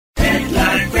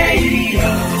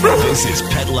This is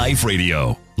Pet Life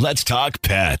Radio. Let's talk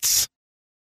pets.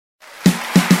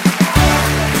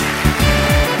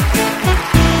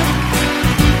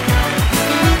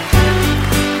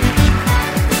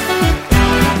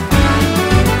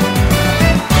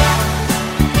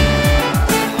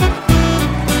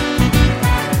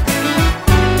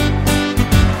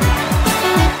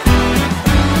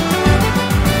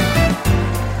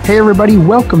 Hey everybody,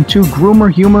 welcome to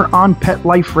Groomer Humor on Pet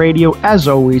Life Radio. As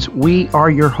always, we are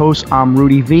your hosts. I'm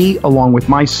Rudy V, along with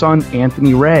my son,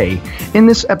 Anthony Ray. In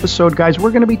this episode, guys,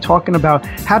 we're going to be talking about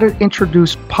how to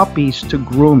introduce puppies to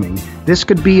grooming. This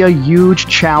could be a huge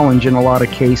challenge in a lot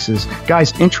of cases.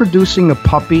 Guys, introducing a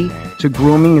puppy to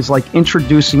grooming is like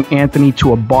introducing Anthony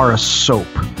to a bar of soap.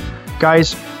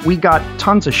 Guys, we got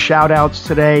tons of shout-outs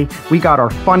today. We got our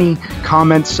funny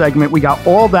comment segment. We got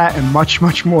all that and much,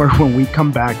 much more when we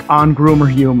come back on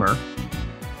Groomer Humor.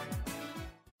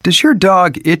 Does your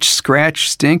dog itch,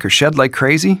 scratch, stink, or shed like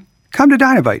crazy? Come to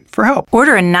Dinovite for help.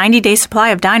 Order a 90-day supply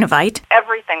of Dinovite.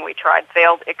 Everything we tried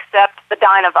failed except the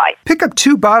Dinovite. Pick up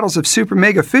 2 bottles of Super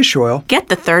Mega Fish Oil. Get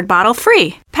the 3rd bottle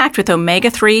free. Packed with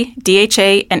omega-3,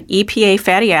 DHA, and EPA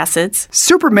fatty acids.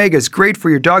 Super Mega is great for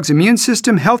your dog's immune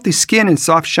system, healthy skin, and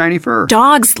soft, shiny fur.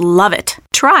 Dogs love it.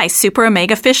 Try Super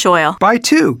Omega Fish Oil. Buy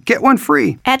 2, get 1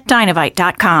 free. At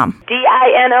Dinovite.com.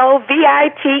 DINOVITE.com.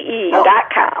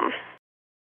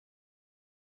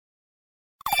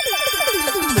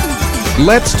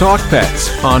 Let's Talk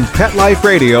Pets on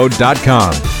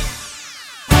PetLifeRadio.com.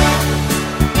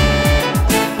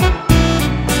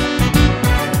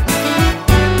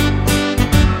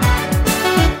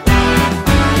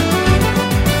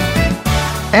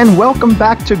 And welcome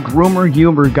back to Groomer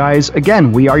Humor, guys.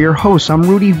 Again, we are your hosts. I'm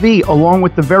Rudy V, along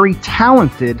with the very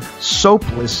talented,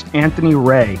 soapless Anthony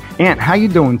Ray. Ant, how you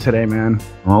doing today, man?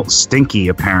 Well, stinky,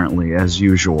 apparently, as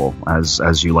usual,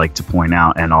 as you like to point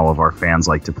out, and all of our fans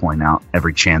like to point out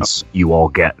every chance you all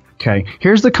get. Okay,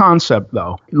 here's the concept,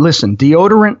 though. Listen,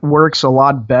 deodorant works a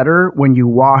lot better when you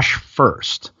wash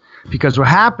first. Because what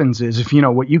happens is, if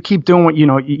what you keep doing,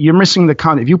 you're missing the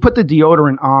concept. If you put the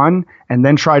deodorant on and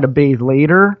then try to bathe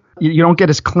later, you don't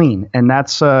get as clean. And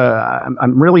that's,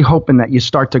 I'm really hoping that you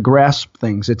start to grasp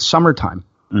things. It's summertime.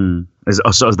 Is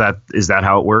that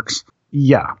how it works?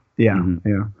 Yeah.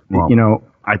 Well,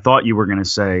 I thought you were going to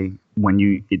say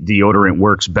deodorant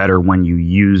works better when you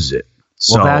use it.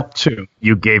 So well, that too.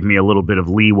 You gave me a little bit of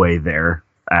leeway there,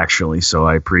 actually. So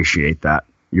I appreciate that.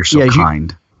 You're so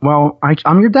kind. Well,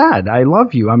 I'm your dad. I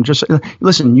love you. I'm just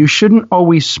listen. You shouldn't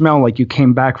always smell like you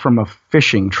came back from a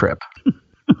fishing trip.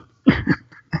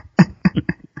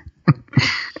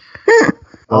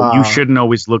 Well, you shouldn't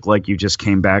always look like you just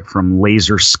came back from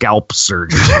laser scalp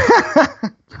surgery.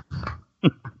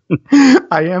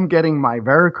 I am getting my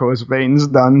varicose veins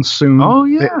done soon. Oh,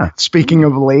 yeah. Speaking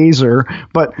of laser,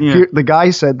 but the guy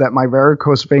said that my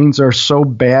varicose veins are so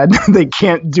bad they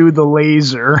can't do the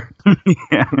laser.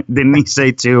 Yeah. Didn't he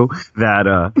say, too,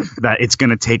 that it's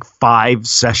going to take 5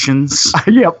 sessions?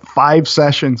 Yep, 5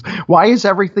 sessions. Why is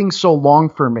everything so long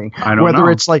for me? I don't know.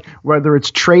 Whether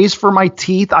it's trays for my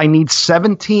teeth, I need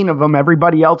 17 of them.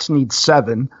 Everybody else needs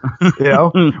 7.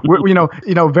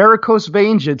 Varicose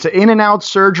veins, it's an in and out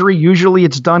surgery. Usually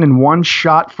it's done in one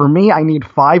shot. For me, I need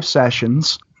 5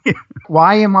 sessions.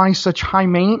 Why am I such high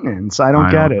maintenance? I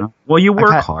don't get it. Well, you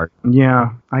work hard.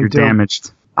 Yeah, You're damaged.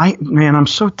 I'm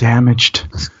so damaged.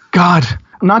 God,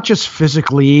 not just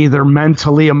physically either,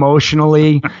 mentally,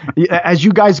 emotionally. As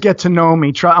you guys get to know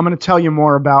me, I'm going to tell you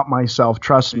more about myself.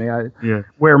 Trust me. I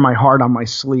wear my heart on my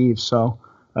sleeve. So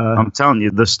I'm telling you,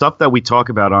 the stuff that we talk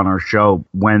about on our show,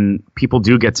 when people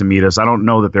do get to meet us, I don't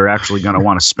know that they're actually going to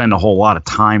want to spend a whole lot of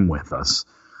time with us.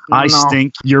 I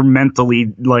stink. You're mentally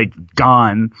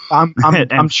gone. I'm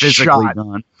physically shot.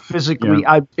 Gone. Physically,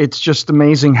 it's just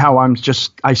amazing how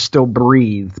I still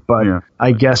breathe. But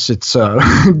I guess it's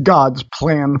God's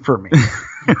plan for me.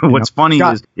 What's funny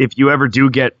is if you ever do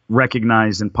get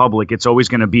recognized in public, it's always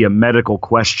going to be a medical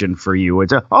question for you.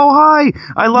 It's hi,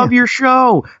 I love your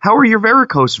show. How are your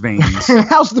varicose veins?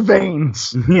 How's the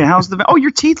veins? Yeah, how's the veins? Oh,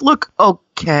 your teeth look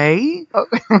okay.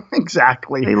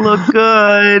 Exactly. They look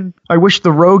good. I wish the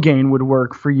Rogaine would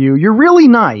work for you. You're really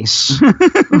nice.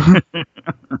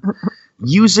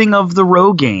 Using of the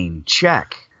Rogaine.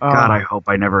 Check. God, I hope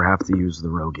I never have to use the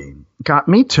Rogaine. Got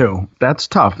me too. That's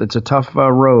tough. It's a tough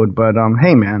road, but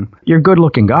hey, man, you're a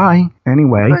good-looking guy.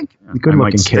 Anyway,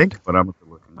 good-looking kid. But I'm a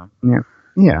good-looking guy.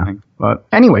 Yeah. But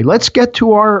anyway, let's get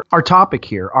to our topic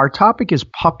here. Our topic is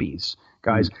puppies,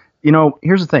 guys. You know,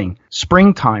 here's the thing.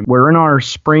 Springtime. We're in our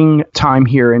springtime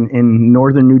here in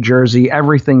northern New Jersey.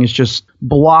 Everything is just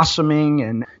blossoming,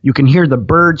 and you can hear the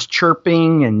birds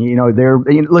chirping, and, you know,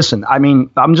 listen, I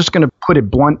mean, I'm just going to put it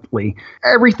bluntly.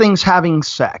 Everything's having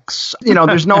sex. You know,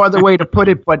 there's no other way to put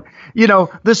it, but, you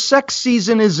know, the sex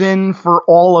season is in for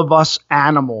all of us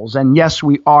animals. And yes,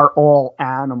 we are all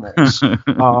animals.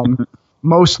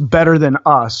 Most better than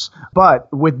us.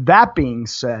 But with that being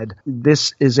said,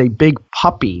 this is a big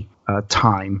puppy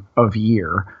time of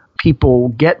year. People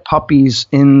get puppies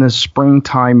in the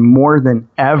springtime more than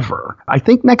ever. I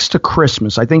think next to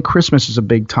Christmas. I think Christmas is a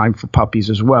big time for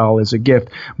puppies as well as a gift.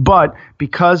 But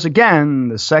because, again,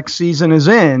 the sex season is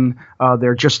in,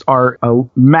 there just are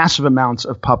massive amounts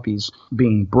of puppies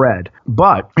being bred.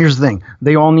 But here's the thing.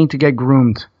 They all need to get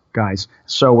groomed, guys.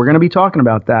 So we're going to be talking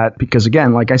about that because,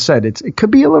 again, like I said, it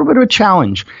could be a little bit of a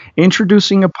challenge.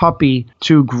 Introducing a puppy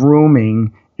to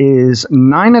grooming is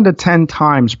 9 out of 10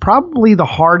 times probably the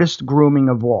hardest grooming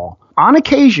of all. On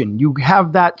occasion, you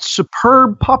have that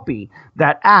superb puppy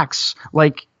that acts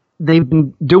like they've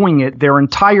been doing it their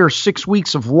entire 6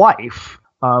 weeks of life,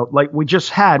 like we just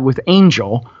had with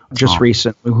Angel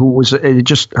recently, who was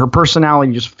her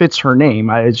personality just fits her name.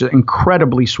 It's an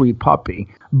incredibly sweet puppy.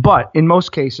 But in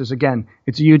most cases, again,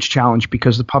 it's a huge challenge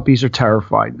because the puppies are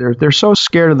terrified. They're so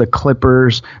scared of the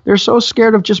clippers. They're so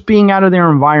scared of just being out of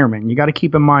their environment. You got to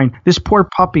keep in mind, this poor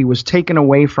puppy was taken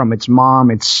away from its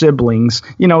mom, its siblings,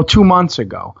 2 months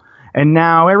ago. And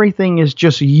now everything is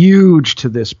just huge to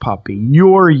this puppy.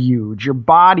 You're huge. Your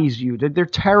body's huge. They're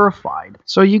terrified.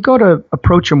 So you go to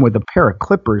approach them with a pair of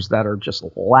clippers that are just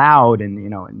loud and,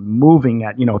 and moving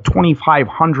at,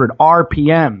 2,500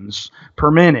 RPMs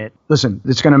per minute. Listen,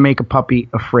 it's going to make a puppy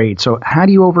afraid. So how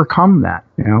do you overcome that?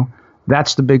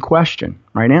 That's the big question,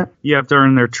 right, Ant? You have to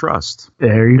earn their trust.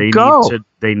 There you go.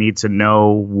 They need to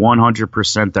know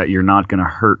 100% that you're not going to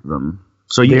hurt them.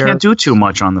 So you can't do too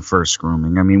much on the first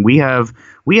grooming. I mean, we have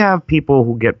people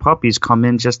who get puppies come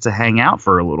in just to hang out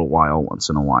for a little while, once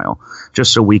in a while,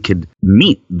 just so we could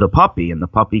meet the puppy and the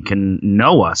puppy can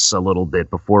know us a little bit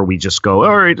before we just go,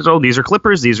 all right, so these are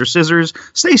clippers, these are scissors,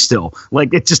 stay still.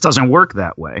 Like, it just doesn't work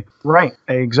that way. Right,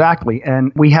 exactly.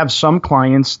 And we have some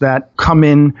clients that come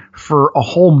in for a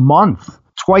whole month,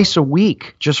 twice a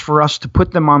week, just for us to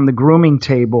put them on the grooming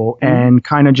table and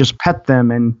kind of just pet them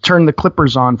and turn the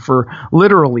clippers on for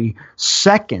literally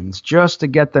seconds just to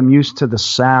get them used to the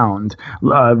sound.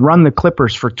 Run the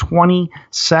clippers for 20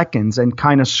 seconds and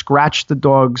kind of scratch the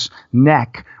dog's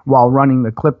neck while running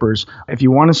the clippers. If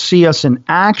you want to see us in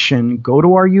action, go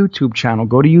to our YouTube channel.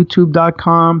 Go to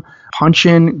youtube.com, punch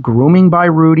in Grooming by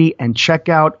Rudy, and check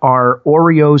out our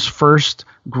Oreo's first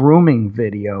grooming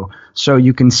video. So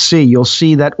you'll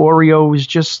see that Oreo is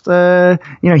just,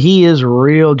 he is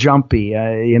real jumpy,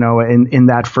 in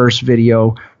that first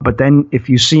video. But then if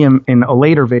you see him in a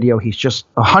later video, he's just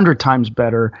 100 times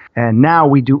better. And now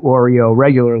we do Oreo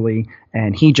regularly,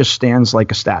 and he just stands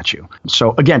like a statue.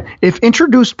 So again, if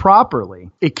introduced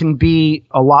properly, it can be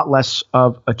a lot less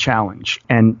of a challenge.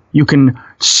 And you can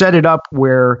set it up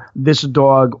where this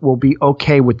dog will be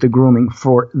okay with the grooming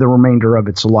for the remainder of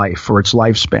its life, for its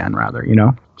lifespan, rather,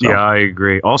 So. Yeah, I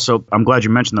agree. Also, I'm glad you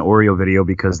mentioned the Oreo video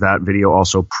because that video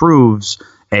also proves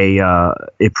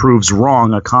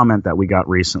wrong a comment that we got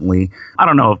recently. I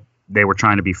don't know if they were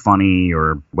trying to be funny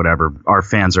or whatever. Our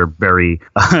fans are very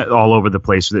all over the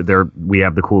place. We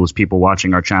have the coolest people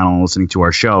watching our channel and listening to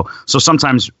our show. So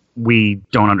sometimes we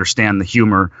don't understand the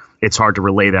humor. It's hard to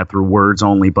relay that through words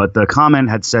only. But the comment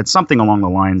had said something along the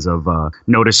lines of,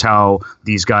 notice how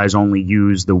these guys only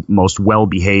use the most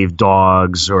well-behaved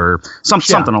dogs or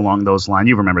something along those lines.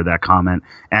 You remember that comment.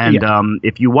 And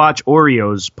if you watch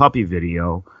Oreo's puppy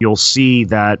video, you'll see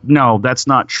that, no, that's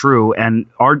not true. And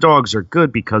our dogs are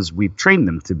good because we've trained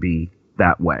them to be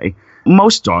that way.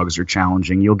 Most dogs are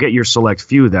challenging. You'll get your select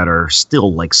few that are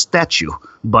still like statue.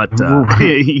 But,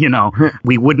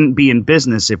 we wouldn't be in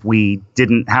business if we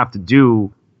didn't have to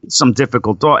do some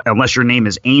difficult dog, unless your name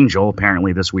is Angel.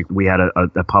 Apparently this week we had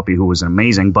a puppy who was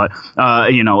amazing. But,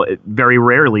 very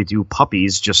rarely do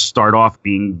puppies just start off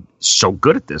being so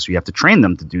good at this. We have to train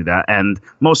them to do that. And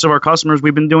most of our customers,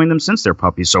 we've been doing them since they're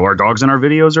puppies. So our dogs in our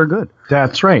videos are good.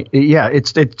 That's right. Yeah,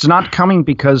 it's not coming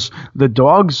because the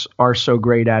dogs are so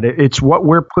great at it. It's what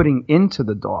we're putting into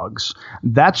the dogs.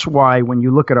 That's why when you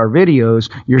look at our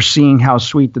videos, you're seeing how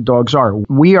sweet the dogs are.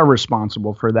 We are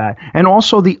responsible for that. And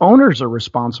also the owners are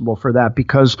responsible responsible for that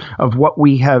because of what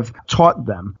we have taught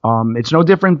them. It's no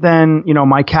different than,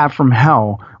 My Cat from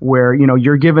Hell, where,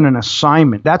 you're given an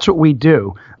assignment. That's what we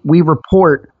do. We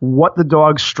report what the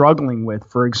dog's struggling with.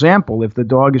 For example, if the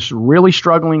dog is really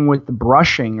struggling with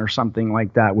brushing or something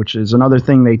like that, which is another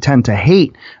thing they tend to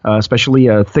hate, especially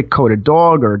a thick-coated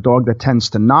dog or a dog that tends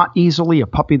to knot easily, a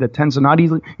puppy that tends to knot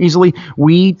easily,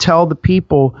 we tell the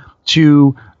people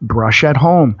to brush at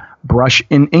home, brush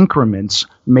in increments,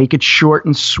 make it short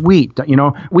and sweet.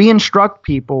 We instruct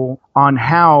people on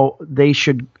how they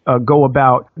should go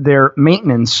about their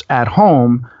maintenance at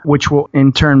home, which will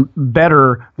in turn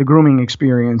better the grooming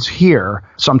experience here.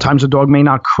 Sometimes a dog may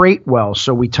not crate well,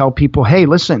 so we tell people, hey,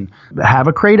 listen, have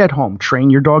a crate at home. Train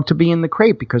your dog to be in the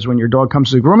crate, because when your dog comes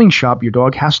to the grooming shop, your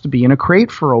dog has to be in a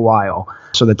crate for a while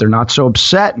so that they're not so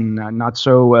upset and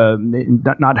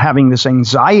not having this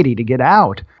anxiety to get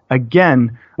out.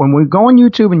 Again, when we go on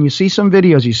YouTube and you see some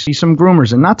videos, you see some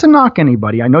groomers, and not to knock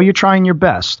anybody, I know you're trying your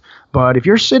best, but if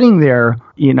you're sitting there,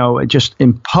 just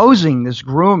imposing this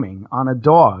grooming on a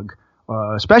dog,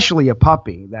 especially a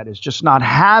puppy that is just not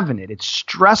having it, it's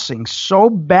stressing so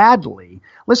badly.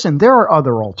 Listen, there are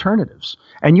other alternatives,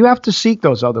 and you have to seek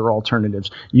those other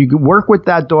alternatives. You can work with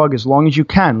that dog as long as you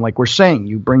can. Like we're saying,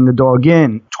 you bring the dog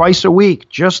in twice a week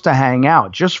just to hang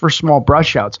out, just for small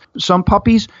brush outs. Some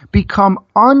puppies become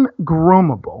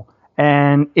ungroomable.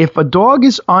 And if a dog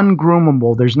is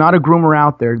ungroomable, there's not a groomer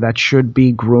out there that should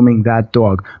be grooming that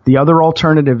dog. The other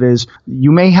alternative is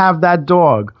you may have that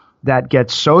dog that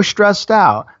gets so stressed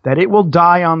out that it will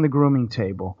die on the grooming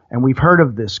table. And we've heard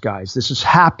of this, guys. This has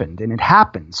happened, and it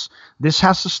happens. This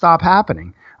has to stop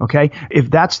happening, okay?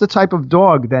 If that's the type of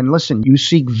dog, then listen, you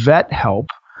seek vet help.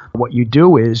 What you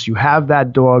do is you have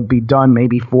that dog be done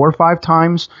maybe 4 or 5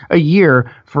 times a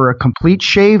year for a complete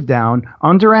shave down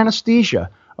under anesthesia,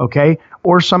 okay,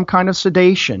 or some kind of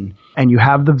sedation, and you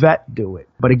have the vet do it.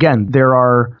 But again, there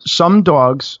are some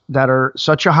dogs that are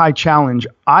such a high challenge,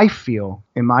 I feel,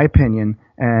 in my opinion,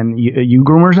 and you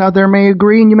groomers out there may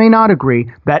agree and you may not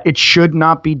agree, that it should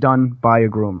not be done by a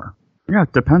groomer. Yeah,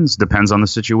 it depends. Depends on the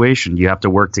situation. You have to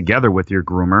work together with your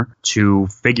groomer to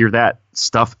figure that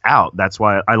stuff out. That's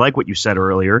why I like what you said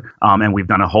earlier. And we've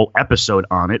done a whole episode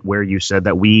on it where you said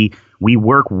that we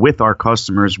work with our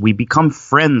customers. We become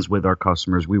friends with our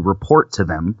customers. We report to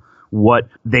them what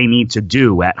they need to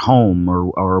do at home,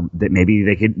 or that maybe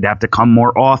they could have to come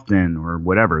more often, or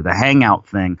whatever, the hangout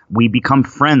thing. We become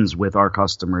friends with our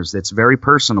customers. It's very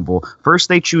personable. First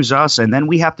they choose us, and then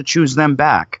we have to choose them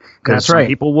back. Because some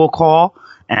people will call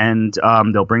and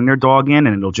they'll bring their dog in,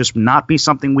 and it'll just not be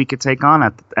something we could take on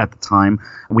at the time.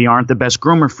 We aren't the best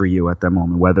groomer for you at the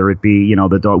moment, whether it be,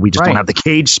 the dog, we just don't have the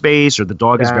cage space, or the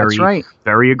dog is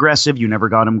very aggressive. You never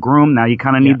got him groomed. Now you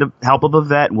kind of need the help of a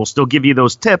vet, and we'll still give you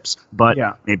those tips, but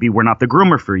maybe we're not the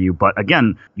groomer for you. But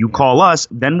again, you call us,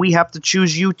 then we have to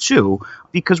choose you too,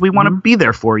 because we want to be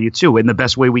there for you too in the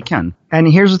best way we can. And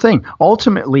here's the thing.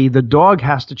 Ultimately, the dog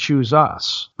has to choose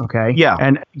us, okay? Yeah.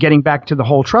 And getting back to the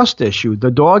whole trust issue, the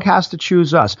dog has to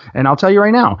choose us. And I'll tell you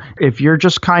right now, if you're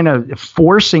just kind of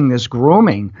forcing this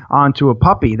grooming onto a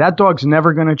puppy, that dog's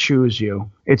never going to choose you.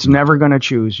 It's never going to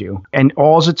choose you. And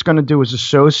all it's going to do is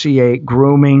associate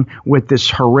grooming with this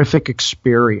horrific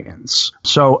experience.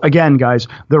 So again, guys,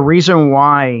 the reason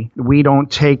why we don't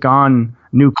take on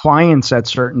new clients at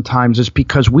certain times is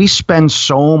because we spend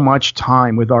so much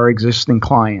time with our existing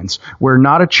clients. We're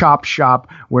not a chop shop.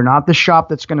 We're not the shop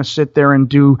that's going to sit there and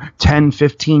do 10,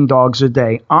 15 dogs a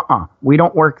day. We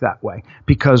don't work that way,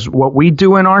 because what we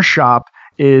do in our shop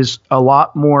is a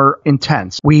lot more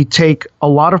intense. We take a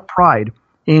lot of pride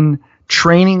in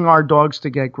training our dogs to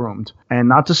get groomed. And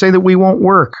not to say that we won't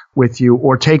work with you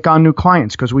or take on new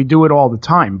clients, because we do it all the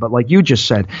time. But like you just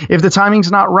said, if the timing's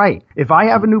not right, if I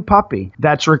have a new puppy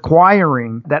that's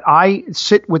requiring that I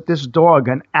sit with this dog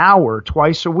an hour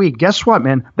twice a week, guess what,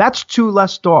 man? That's 2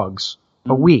 less dogs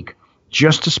a week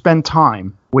just to spend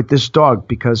time with this dog,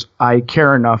 because I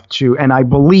care enough to, and I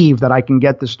believe that I can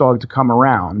get this dog to come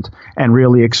around and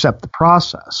really accept the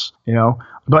process,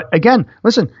 But again,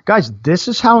 listen, guys, this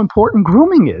is how important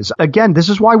grooming is. Again, this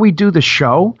is why we do the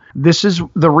show. This is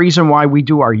the reason why we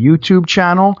do our YouTube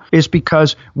channel, is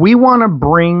because we want to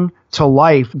bring to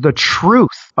life the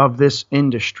truth of this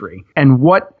industry and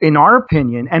what, in our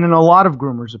opinion, and in a lot of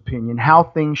groomers' opinion, how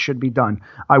things should be done.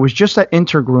 I was just at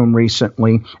Intergroom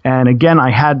recently, and again,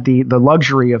 I had the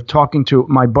luxury of talking to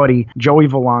my buddy, Joey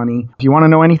Villani. If you want to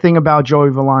know anything about Joey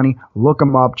Villani, look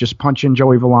him up. Just punch in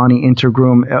Joey Villani,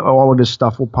 Intergroom. All of his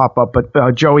stuff will pop up.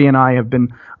 But Joey and I have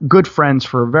been good friends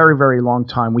for a very, very long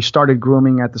time. We started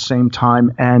grooming at the same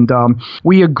time, and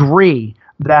we agree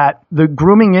that the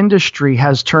grooming industry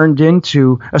has turned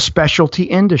into a specialty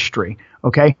industry,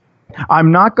 okay?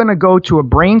 I'm not going to go to a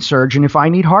brain surgeon if I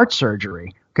need heart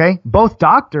surgery. Okay, both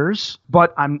doctors,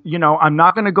 but I'm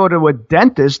not going to go to a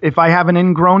dentist if I have an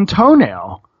ingrown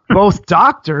toenail. Both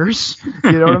doctors,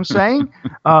 you know what I'm saying?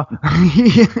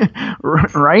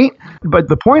 Right? But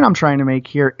the point I'm trying to make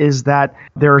here is that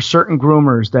there are certain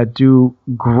groomers that do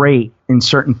great in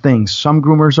certain things. Some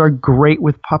groomers are great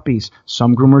with puppies.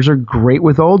 Some groomers are great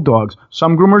with old dogs.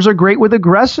 Some groomers are great with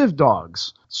aggressive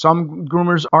dogs. Some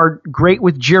groomers are great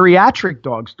with geriatric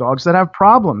dogs that have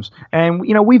problems. And,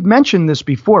 we've mentioned this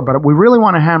before, but we really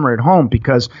want to hammer it home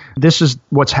because this is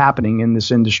what's happening in this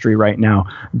industry right now.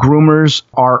 Groomers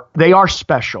are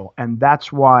special. And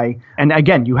that's why, and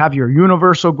again, you have your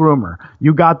universal groomer.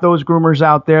 You got those groomers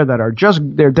out there that are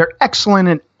they're excellent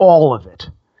in all of it,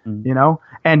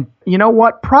 And you know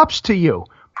what? Props to you.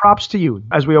 Props to you.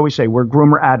 As we always say, we're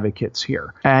groomer advocates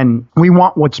here. And we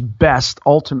want what's best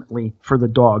ultimately for the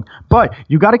dog. But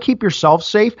you got to keep yourself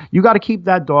safe. You got to keep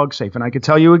that dog safe. And I can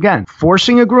tell you again,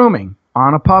 forcing a grooming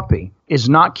on a puppy is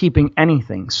not keeping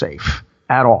anything safe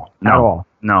at all. No,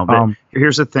 but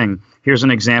here's the thing. Here's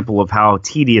an example of how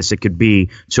tedious it could be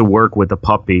to work with a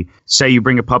puppy. Say you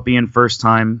bring a puppy in first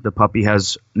time. The puppy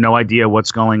has no idea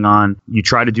what's going on. You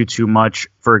try to do too much.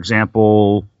 For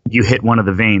example, you hit one of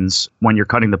the veins when you're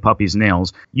cutting the puppy's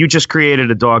nails. You just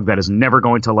created a dog that is never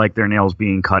going to like their nails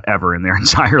being cut ever in their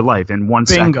entire life. In 1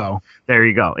 second. Bingo. There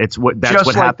you go. That's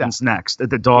what happens next.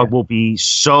 The dog will be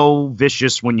so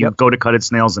vicious when you go to cut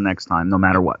its nails the next time, no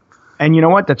matter what. And you know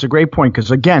what? That's a great point because,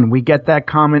 again, we get that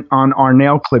comment on our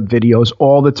nail clip videos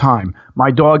all the time. My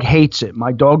dog hates it.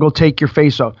 My dog will take your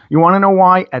face off. You want to know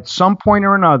why? At some point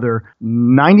or another,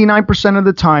 99% of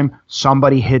the time,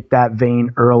 somebody hit that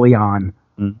vein early on.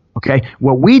 Okay?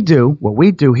 What we do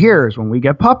here is when we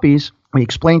get puppies, we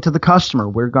explain to the customer,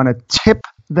 we're going to tip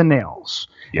the nails.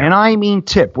 Yeah. And I mean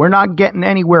tip. We're not getting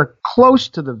anywhere close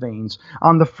to the veins.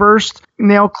 On the first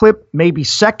nail clip, maybe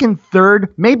second,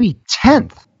 third, maybe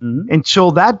 10th.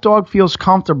 Until that dog feels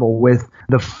comfortable with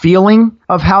the feeling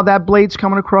of how that blade's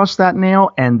coming across that nail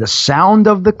and the sound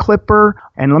of the clipper.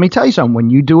 And let me tell you something,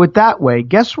 when you do it that way,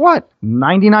 guess what?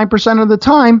 99% of the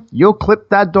time, you'll clip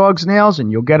that dog's nails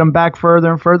and you'll get them back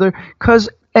further and further. Because,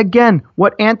 again,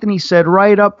 what Anthony said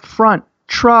right up front,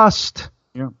 trust.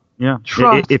 Yeah.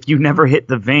 If you never hit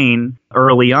the vein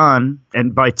early on,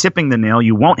 and by tipping the nail,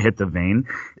 you won't hit the vein,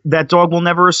 that dog will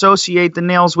never associate the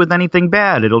nails with anything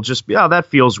bad. It'll just be, that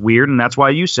feels weird. And that's why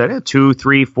you said it 2,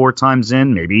 3, 4 times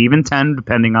in, maybe even 10,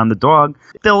 depending on the dog.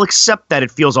 They'll accept that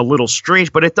it feels a little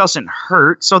strange, but it doesn't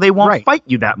hurt. So they won't fight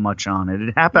you that much on it.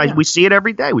 It happens. Yeah. We see it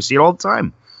every day. We see it all the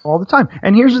time. All the time.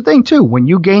 And here's the thing, too. When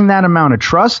you gain that amount of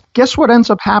trust, guess what ends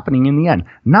up happening in the end?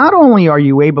 Not only are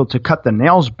you able to cut the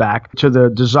nails back to the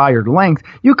desired length,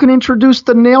 you can introduce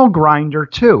the nail grinder,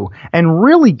 too, and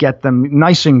really get them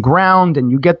nice and ground, and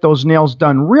you get those nails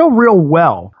done real, real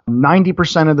well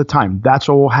 90% of the time. That's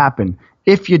what will happen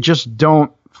if you just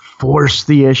don't force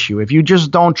the issue, if you just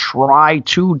don't try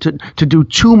to do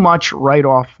too much right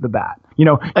off the bat.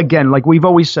 Again, like we've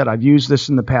always said, I've used this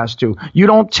in the past too. You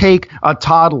don't take a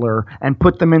toddler and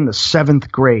put them in the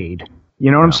 7th grade.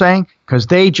 You know what I'm saying? Because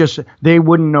they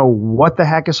wouldn't know what the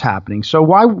heck is happening. So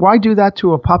why do that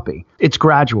to a puppy? It's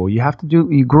gradual. You have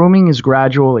to grooming is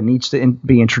gradual. It needs to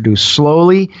be introduced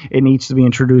slowly. It needs to be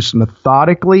introduced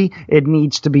methodically. It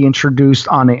needs to be introduced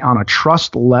on a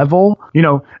trust level.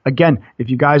 Again, if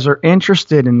you guys are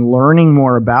interested in learning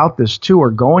more about this too,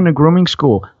 or going to grooming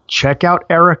school, check out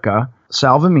Erica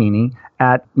Salvamini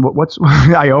at what's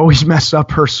I always mess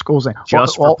up her school's name.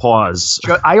 Just for Paws.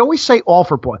 I always say All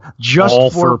for Paws.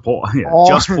 Just for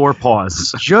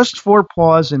Paws Just for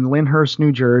Paws in Lyndhurst,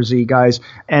 New Jersey, guys.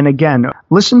 And again,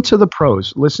 listen to the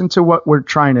pros. Listen to what we're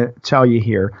trying to tell you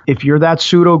here. If you're that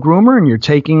pseudo groomer and you're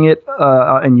taking it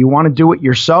and you want to do it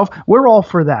yourself, we're all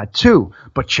for that too.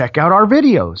 But check out our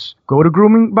videos. Go to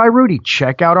Grooming by Rudy.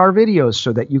 Check out our videos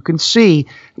so that you can see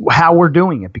how we're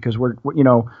doing it, because we're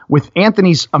with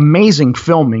Anthony's amazing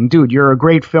filming. Dude, you're a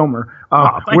great filmer.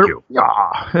 Thank you.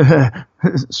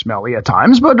 Smelly at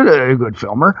times, but a good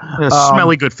filmer.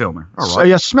 Smelly good filmer. All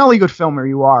right. So, smelly good filmer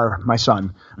you are, my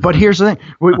son. But here's the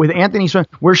thing. With Anthony's son,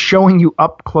 we're showing you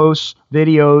up close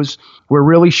videos. We're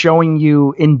really showing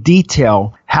you in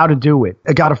detail how to do it.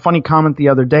 I got a funny comment the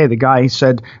other day. The guy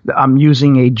said, I'm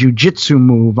using a jiu-jitsu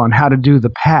move on how to do the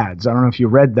pads. I don't know if you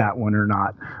read that one or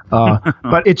not.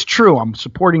 But it's true. I'm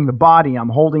supporting the body. I'm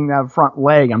holding that front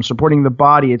leg. I'm supporting the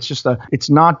body. It's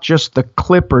not just the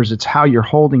clippers. It's how you're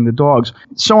holding the dogs. dogs,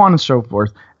 so on and so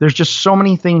forth. There's just so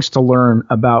many things to learn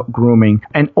about grooming.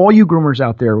 And all you groomers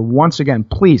out there, once again,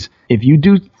 please, if you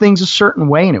do things a certain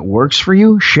way and it works for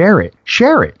you, share it.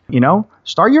 Share it,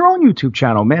 Start your own YouTube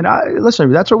channel, man.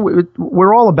 Listen, that's what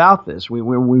we're all about this.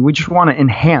 We just want to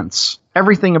enhance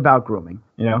everything about grooming,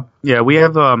 Yeah, we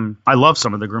have, I love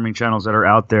some of the grooming channels that are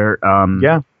out there.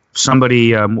 Yeah.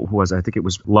 Somebody, who was, I think it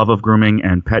was Love of Grooming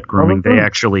and Pet Grooming, they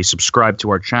actually subscribed to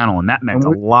our channel, and that meant a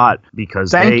lot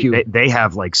because they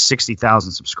have like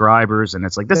 60,000 subscribers, and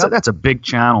it's like that's a big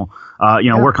channel.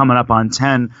 We're coming up on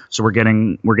 10, so we're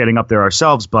getting up there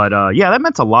ourselves. But that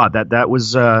meant a lot. That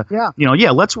was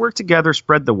let's work together,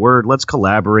 spread the word, let's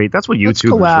collaborate. That's what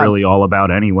YouTube is really all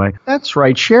about, anyway. That's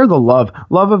right. Share the love.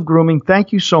 Love of Grooming.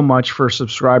 Thank you so much for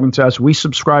subscribing to us. We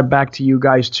subscribe back to you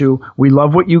guys too. We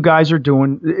love what you guys are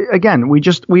doing. Again,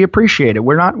 we appreciate it.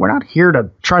 We're not here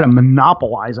to try to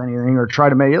monopolize anything or try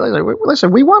to make it.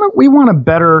 Listen, we want to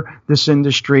better this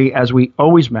industry, as we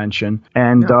always mention.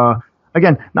 And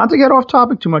again, not to get off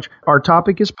topic too much, our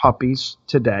topic is puppies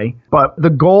today. But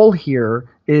the goal here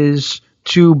is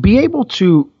to be able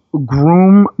to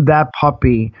groom that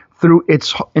puppy through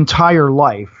its entire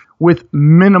life with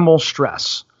minimal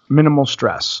stress.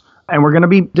 And we're going to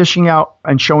be dishing out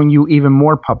and showing you even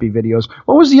more puppy videos.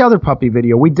 What was the other puppy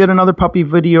video? We did another puppy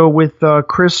video with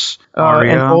Chris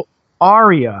and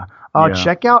Aria.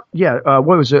 Check out,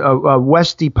 what was it?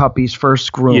 Westy Puppy's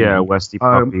First Grooming. Yeah, Westy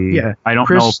Puppy. I don't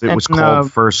know if it was called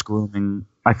First Grooming.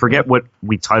 I forget what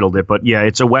we titled it, but yeah,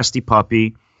 it's a Westy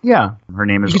Puppy. Yeah. Her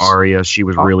name is Aria. She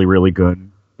was really, really good.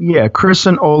 Yeah, Chris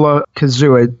and Ola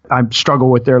Kazua. I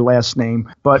struggle with their last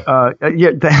name, but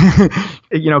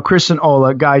Chris and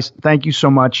Ola, guys, thank you so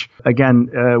much.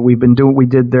 Again, we've been doing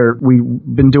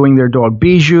their dog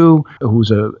Bijou,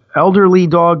 who's a elderly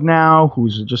dog now,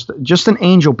 who's just an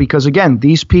angel. Because again,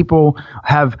 these people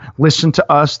have listened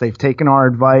to us. They've taken our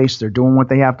advice. They're doing what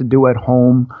they have to do at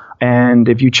home. And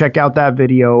if you check out that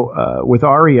video with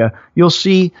Aria, you'll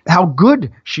see how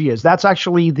good she is. That's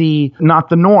actually not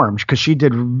the norm, because she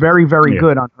did very, very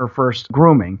good on her first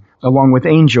grooming, along with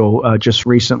Angel just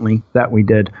recently that we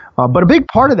did. But a big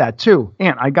part of that, too,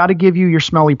 Ant, I got to give you your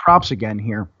smelly props again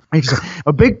here.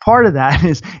 A big part of that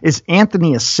is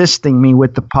Anthony assisting me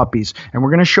with the puppies. And we're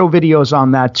going to show videos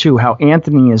on that too, how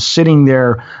Anthony is sitting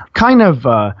there kind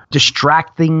of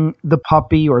distracting the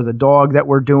puppy or the dog that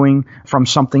we're doing from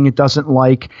something it doesn't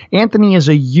like. Anthony is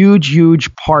a huge,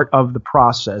 huge part of the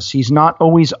process. He's not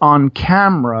always on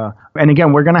camera. And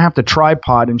again, we're going to have to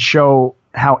tripod and show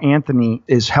how Anthony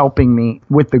is helping me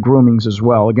with the groomings as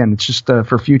well. Again, it's just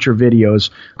for future videos,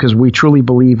 because we truly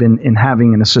believe in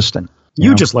having an assistant.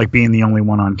 You just like being the only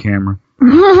one on camera.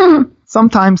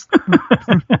 Sometimes.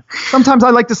 Sometimes I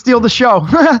like to steal the show.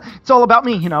 It's all about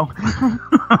me,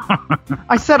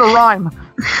 I said a rhyme.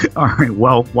 All right.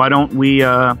 Well, why don't we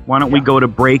go to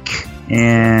break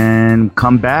and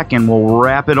come back, and we'll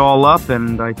wrap it all up.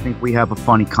 And I think we have a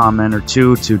funny comment or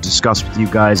two to discuss with you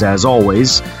guys, as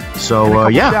always. So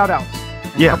shout-outs.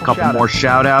 Yeah, a couple more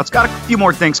shout-outs. Got a few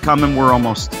more things coming. We're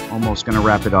almost going to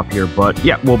wrap it up here. But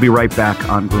yeah, we'll be right back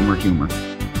on Groomer Humor.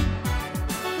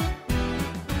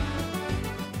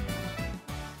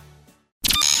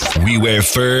 We wear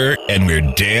fur, and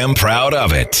we're damn proud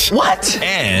of it. What?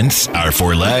 And our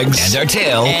four legs. And our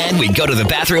tail. And we go to the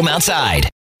bathroom outside.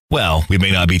 Well, we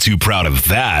may not be too proud of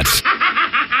that.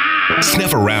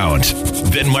 Sniff around,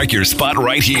 then mark your spot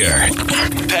right here.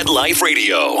 Pet Life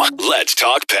Radio. Let's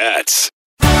talk pets.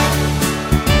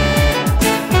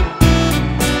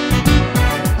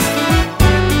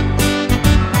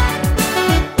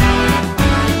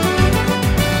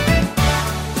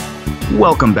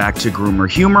 Welcome back to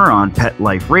Groomer Humor on Pet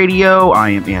Life Radio. I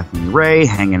am Anthony Ray,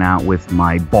 hanging out with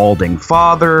my balding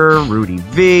father, Rudy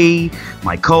V,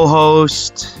 my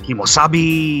co-host,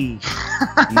 Kimosabi,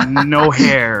 no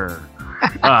hair.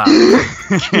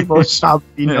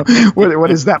 Kimosabi, what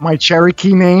is that, my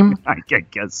Cherokee name? I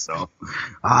guess so.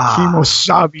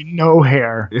 Kimosabi, no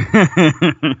hair.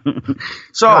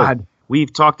 So, God.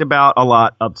 We've talked about a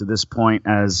lot up to this point,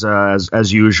 as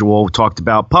usual. We talked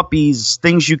about puppies,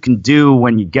 things you can do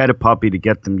when you get a puppy to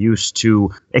get them used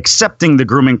to accepting the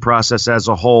grooming process as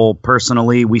a whole.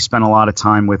 Personally, we spend a lot of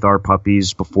time with our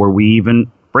puppies before we even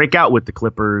break out with the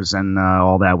clippers and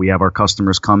all that. We have our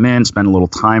customers come in, spend a little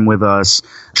time with us.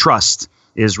 Trust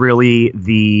is really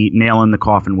the nail in the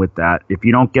coffin with that. If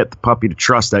you don't get the puppy to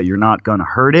trust that you're not going to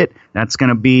hurt it, that's going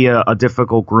to be a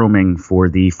difficult grooming for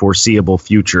the foreseeable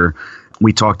future.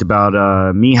 We talked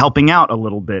about me helping out a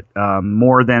little bit,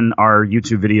 more than our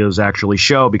YouTube videos actually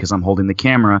show, because I'm holding the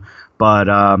camera. But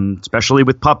especially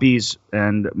with puppies,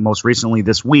 and most recently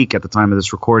this week, at the time of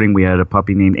this recording, we had a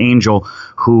puppy named Angel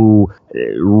who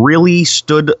really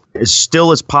stood as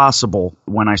still as possible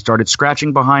when I started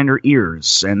scratching behind her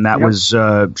ears. And that was,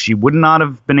 she would not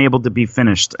have been able to be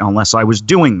finished unless I was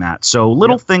doing that. So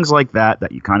little things like that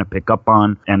you kind of pick up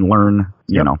on and learn,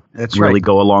 you know, that's really right.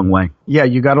 go a long way. Yeah,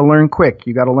 you got to learn quick.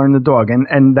 You got to learn the dog.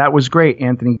 And that was great,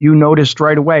 Anthony. You noticed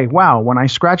right away, wow, when I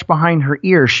scratch behind her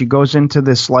ear, she goes into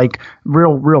this like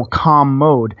real calm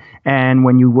mode. And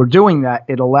when you were doing that,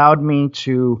 it allowed me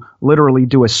to literally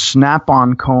do a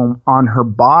snap-on comb on her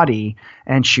body,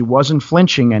 and she wasn't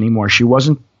flinching anymore. She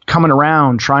wasn't coming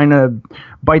around trying to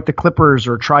bite the clippers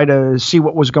or try to see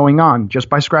what was going on just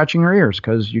by scratching her ears,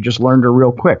 because you just learned her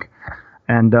real quick.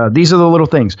 And these are the little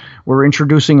things. We're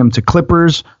introducing them to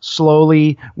clippers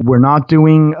slowly. We're not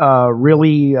doing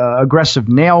really aggressive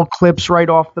nail clips right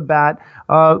off the bat.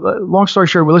 Long story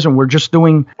short, we're just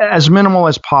doing as minimal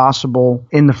as possible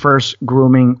in the first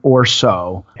grooming or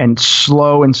so. And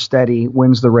slow and steady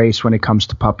wins the race when it comes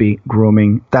to puppy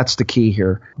grooming. That's the key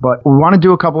here. But we want to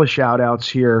do a couple of shout outs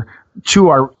here to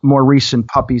our more recent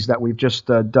puppies that we've just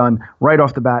done right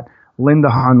off the bat. Linda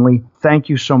Hunley, thank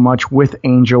you so much with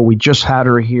Angel. We just had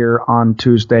her here on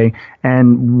Tuesday,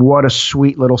 and what a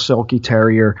sweet little silky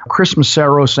terrier. Chris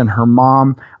Maceros and her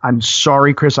mom. I'm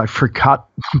sorry, Chris, I forgot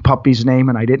puppy's name,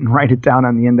 and I didn't write it down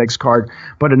on the index card,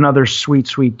 but another sweet,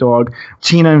 sweet dog.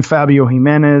 Tina and Fabio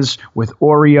Jimenez with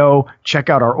Oreo. Check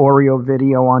out our Oreo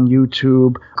video on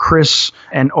YouTube. Chris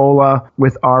and Ola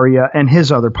with Aria and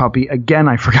his other puppy. Again,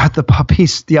 I forgot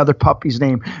the other puppy's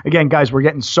name. Again, guys, we're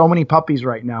getting so many puppies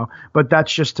right now, but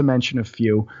that's just to mention a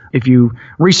few. If you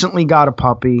recently got a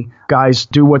puppy, guys,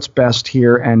 do what's best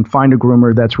here and find a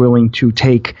groomer that's willing to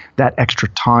take that extra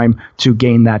time to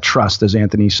gain that trust, as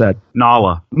Anthony said.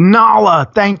 Nala,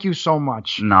 thank you so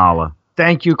much. Nala.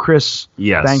 Thank you, Chris.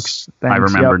 Yes. Thanks. I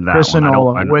remembered that Chris one. and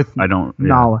Ola with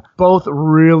Nala. Both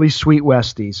really sweet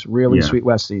Westies. Sweet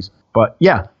Westies. But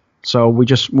yeah, so we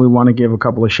want to give a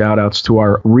couple of shout outs to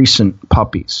our recent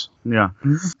puppies. Yeah.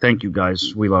 Thank you,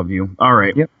 guys. We love you. All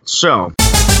right. Yep. So.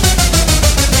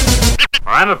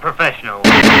 I'm a professional.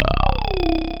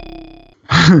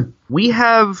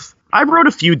 I wrote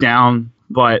a few down,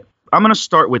 but I'm going to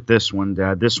start with this one,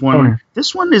 Dad. This one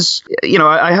is,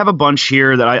 I have a bunch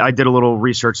here that I did a little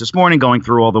research this morning, going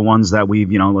through all the ones that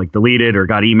we've, like deleted or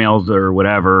got emailed or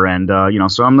whatever. And,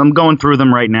 so I'm going through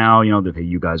them right now, that, hey,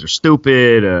 you guys are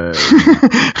stupid,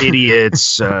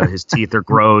 idiots, his teeth are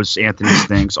gross, Anthony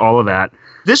stinks, all of that.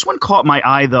 This one caught my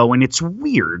eye, though, and it's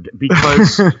weird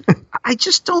because I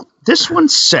just don't. This one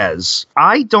says,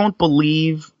 I don't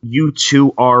believe you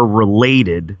two are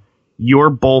related.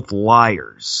 You're both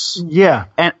liars. Yeah.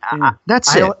 And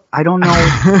that's it. I don't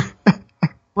know.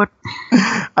 What?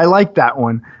 I like that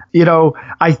one.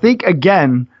 I think,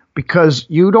 again, because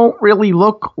you don't really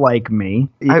look like me.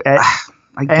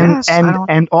 I guess.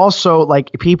 And also,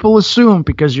 like, people assume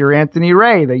because you're Anthony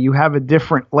Ray that you have a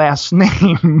different last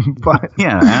name. But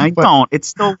yeah, and I don't. It's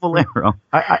still Valero.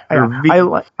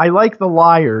 I like the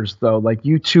liars, though. Like,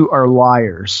 you two are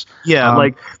liars. Yeah,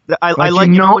 like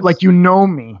you know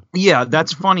me. Yeah,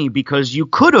 that's funny because you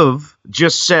could have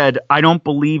just said, I don't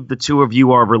believe the two of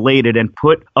you are related, and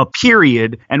put a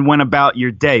period and went about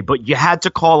your day. But you had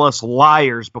to call us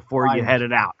liars before you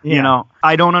headed out. Yeah.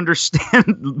 I don't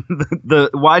understand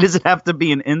why does it have to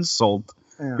be an insult?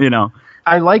 Yeah.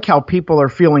 I like how people are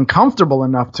feeling comfortable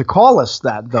enough to call us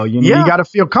that, though. You got to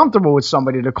feel comfortable with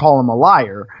somebody to call them a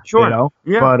liar. Sure.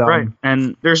 Yeah, but, right.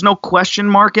 And there's no question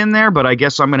mark in there, but I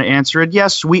guess I'm going to answer it.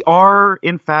 Yes, we are,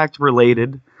 in fact,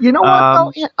 related. You know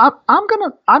what, though? I'm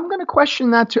gonna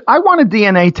question that, too. I want a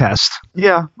DNA test.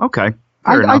 Yeah, okay.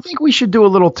 I think we should do a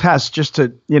little test just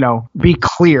to, be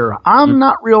clear. I'm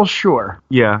not real sure.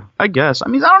 Yeah, I guess. I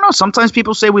mean, I don't know. Sometimes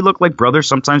people say we look like brothers.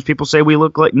 Sometimes people say we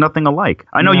look like nothing alike.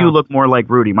 I know you look more like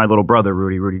Rudy, my little brother,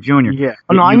 Rudy Jr. Yeah.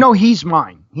 I know he's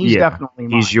mine. He's definitely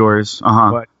mine. He's yours.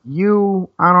 Uh-huh. But you,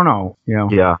 I don't know.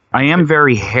 Yeah. I am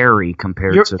very hairy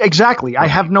compared to... Exactly. I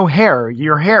have no hair.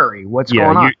 You're hairy. What's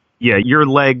going on? Yeah, your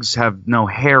legs have no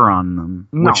hair on them,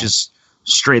 no. Which is...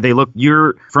 straight.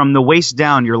 You're from the waist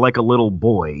down. You're like a little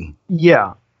boy.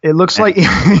 Yeah, it looks like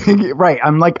right.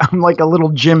 I'm like a little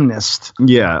gymnast.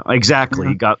 Yeah,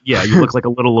 exactly. You look like a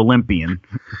little Olympian,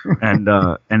 and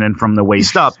then from the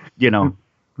waist up, bit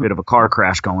of a car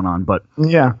crash going on. But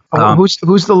yeah, who's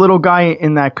the little guy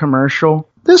in that commercial?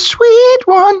 The sweet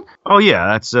one. Oh yeah,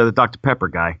 that's the Dr. Pepper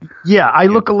guy. Yeah, I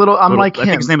look a little. I'm like him. I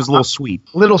think his name is Little Sweet.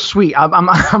 Little Sweet. I'm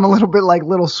a little bit like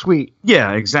Little Sweet.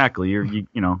 Yeah, exactly. You're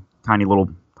tiny little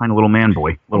man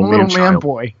boy. Little man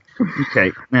boy.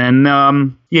 Okay. And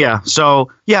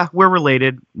we're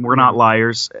related. We're not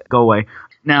liars. Go away.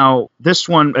 Now,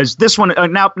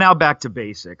 now back to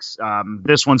basics.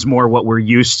 This one's more what we're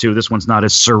used to. This one's not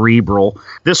as cerebral.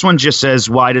 This one just says,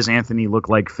 why does Anthony look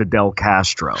like Fidel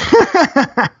Castro?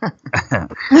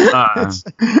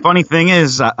 Funny thing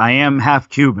is, I am half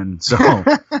Cuban, so.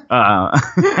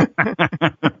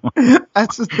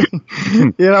 That's the thing.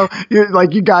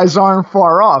 You guys aren't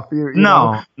far off.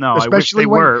 No, especially I wish they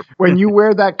were. When you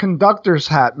wear that conductor's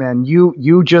hat, man,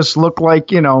 you just look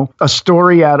like, a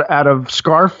story out of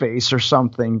Scarface or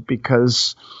something,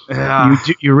 because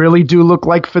you really do look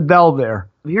like Fidel there.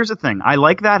 Here's the thing. I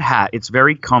like that hat. It's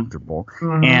very comfortable.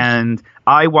 Mm-hmm. And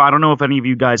I don't know if any of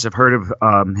you guys have heard of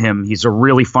him. He's a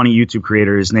really funny YouTube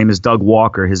creator. His name is Doug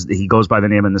Walker. He goes by the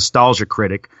name of Nostalgia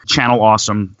Critic. Channel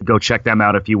awesome. Go check them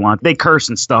out if you want. They curse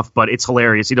and stuff, but it's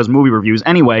hilarious. He does movie reviews.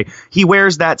 Anyway, he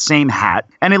wears that same hat,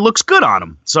 and it looks good on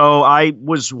him. So I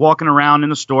was walking around in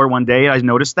the store one day. I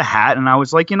noticed the hat, and I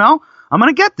was like, I'm going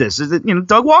to get this.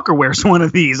 Doug Walker wears one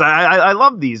of these. I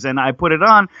love these. And I put it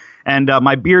on. And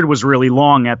my beard was really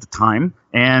long at the time.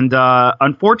 And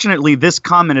unfortunately, this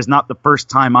comment is not the first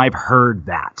time I've heard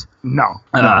that. No.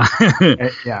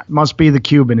 It must be the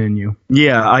Cuban in you.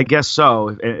 Yeah, I guess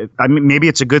so. I mean, maybe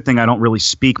it's a good thing I don't really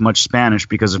speak much Spanish,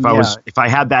 because if I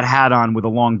had that hat on with a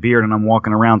long beard and I'm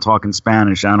walking around talking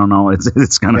Spanish, I don't know.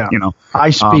 It's gonna, I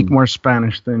speak more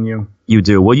Spanish than you. You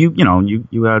do. Well, you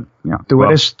had. Tú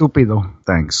eres estúpido.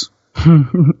 Thanks.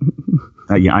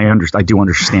 I do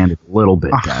understand it a little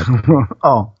bit, Dad.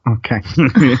 Oh, okay.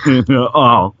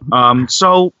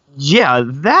 So yeah,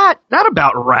 that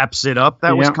about wraps it up.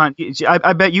 That was kind of,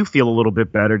 I bet you feel a little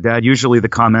bit better, Dad. Usually the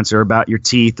comments are about your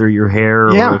teeth or your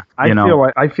hair. Yeah, I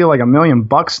feel like $1 million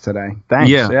today. Thanks.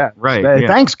 Yeah, right.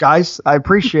 Thanks, guys. I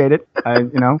appreciate it. I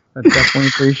definitely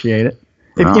appreciate it.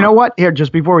 If you know what, here,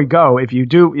 just before we go, if you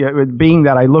do, being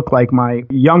that I look like my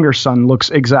younger son looks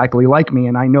exactly like me,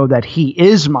 and I know that he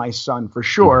is my son for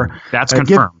sure. That's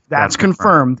confirmed. That's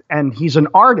confirmed. And he's an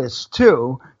artist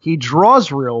too. He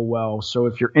draws real well. So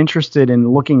if you're interested in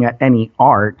looking at any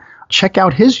art, check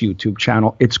out his YouTube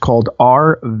channel. It's called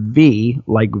RV,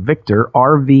 like Victor,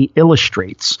 RV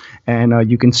Illustrates. And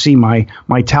you can see my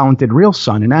talented real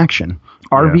son in action.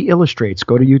 RV Illustrates.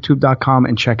 Go to youtube.com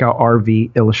and check out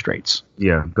RV Illustrates.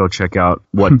 Yeah, go check out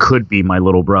what could be my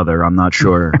little brother. I'm not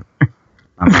sure.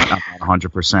 I'm not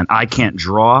 100%. I can't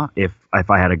draw if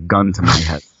I had a gun to my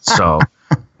head. So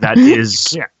that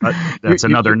is that's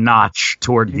another notch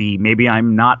toward the maybe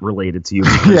I'm not related to you,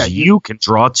 because you can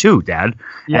draw too, Dad.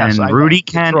 Yes, and Rudy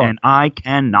can and I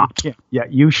cannot. Yeah,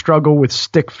 you struggle with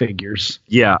stick figures.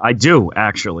 Yeah, I do,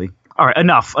 actually. All right,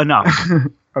 enough.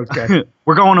 Okay.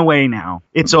 We're going away now.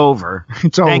 It's over.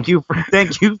 Thank you for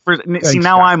Thanks, see,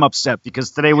 now guys. I'm upset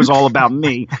because today was all about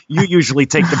me. You usually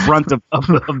take the brunt of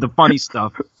the funny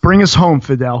stuff. Bring us home,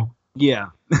 Fidel.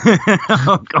 Yeah.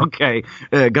 Okay.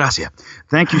 Gracias.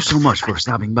 Thank you so much for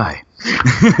stopping by.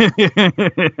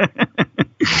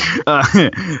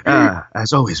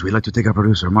 As always, we'd like to thank our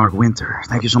producer, Mark Winter.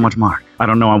 Thank you so much, Mark. I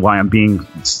don't know why I'm being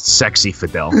sexy,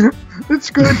 Fidel. It's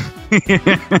good.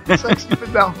 Sexy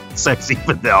Fidel. Sexy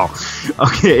Fidel.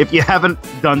 Okay, if you haven't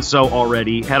done so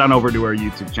already, head on over to our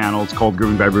YouTube channel. It's called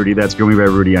Grooming by Rudy. That's Grooming by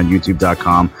Rudy on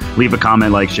youtube.com. Leave a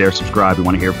comment, like, share, subscribe. We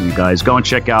want to hear from you guys. Go and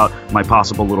check out my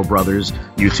possible little brother's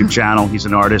YouTube channel. He's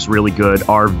an artist, really good.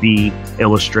 RV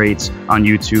Illustrates on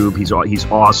YouTube. He's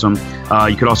awesome.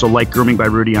 You could also like Grooming by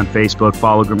Rudy on Facebook.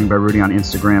 Follow Grooming by Rudy on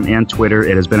Instagram and Twitter.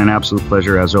 It has been an absolute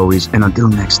pleasure as always. And until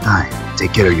next time,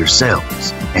 take care of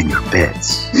yourselves and your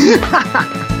pets.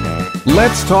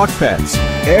 Let's Talk Pets,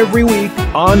 every week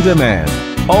on demand,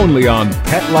 only on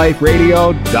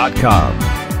PetLifeRadio.com.